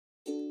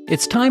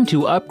It's time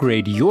to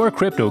upgrade your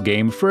crypto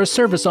game for a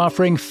service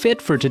offering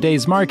fit for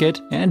today's market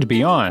and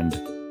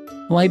beyond.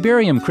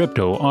 Liberium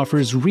Crypto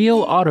offers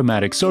real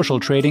automatic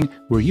social trading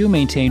where you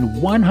maintain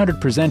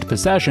 100%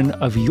 possession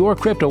of your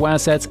crypto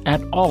assets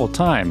at all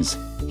times.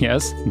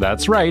 Yes,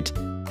 that's right.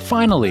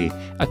 Finally,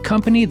 a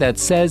company that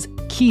says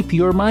keep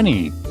your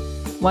money.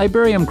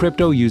 Liberium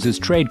Crypto uses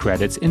trade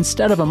credits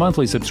instead of a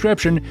monthly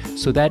subscription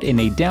so that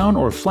in a down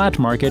or flat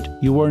market,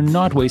 you are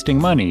not wasting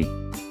money.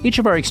 Each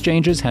of our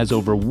exchanges has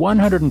over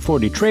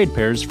 140 trade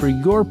pairs for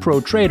your pro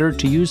trader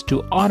to use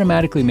to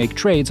automatically make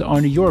trades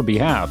on your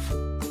behalf.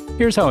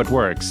 Here's how it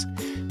works.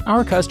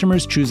 Our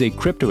customers choose a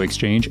crypto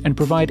exchange and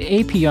provide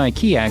API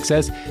key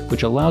access,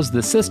 which allows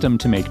the system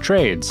to make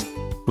trades.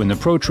 When the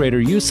pro trader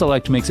you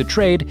select makes a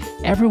trade,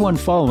 everyone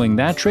following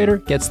that trader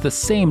gets the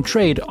same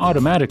trade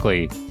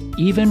automatically,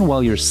 even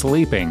while you're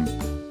sleeping.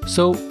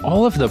 So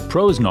all of the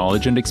pro's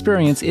knowledge and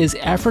experience is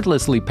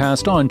effortlessly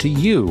passed on to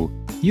you.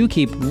 You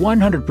keep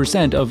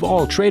 100% of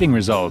all trading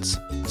results.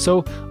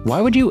 So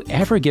why would you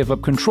ever give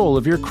up control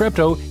of your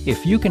crypto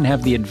if you can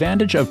have the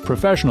advantage of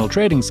professional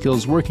trading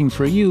skills working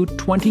for you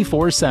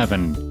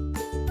 24/7?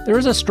 There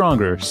is a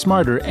stronger,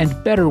 smarter,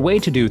 and better way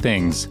to do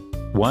things.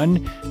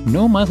 1.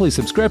 No monthly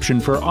subscription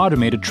for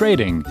automated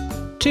trading.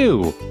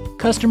 2.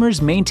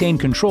 Customers maintain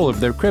control of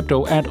their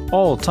crypto at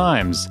all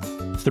times.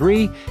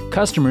 3.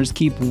 Customers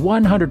keep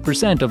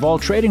 100% of all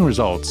trading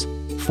results.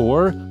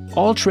 4.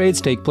 All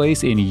trades take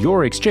place in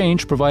your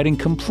exchange, providing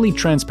complete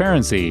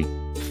transparency.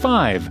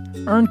 5.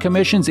 Earn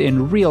commissions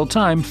in real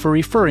time for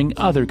referring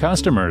other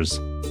customers.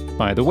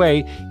 By the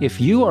way, if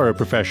you are a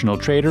professional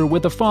trader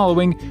with the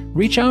following,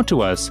 reach out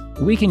to us.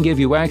 We can give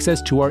you access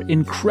to our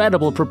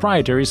incredible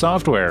proprietary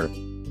software.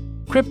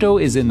 Crypto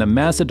is in the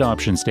mass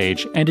adoption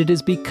stage and it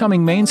is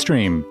becoming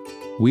mainstream.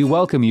 We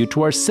welcome you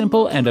to our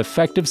simple and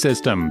effective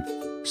system.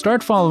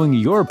 Start following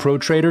your pro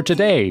trader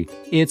today.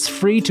 It's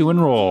free to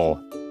enroll.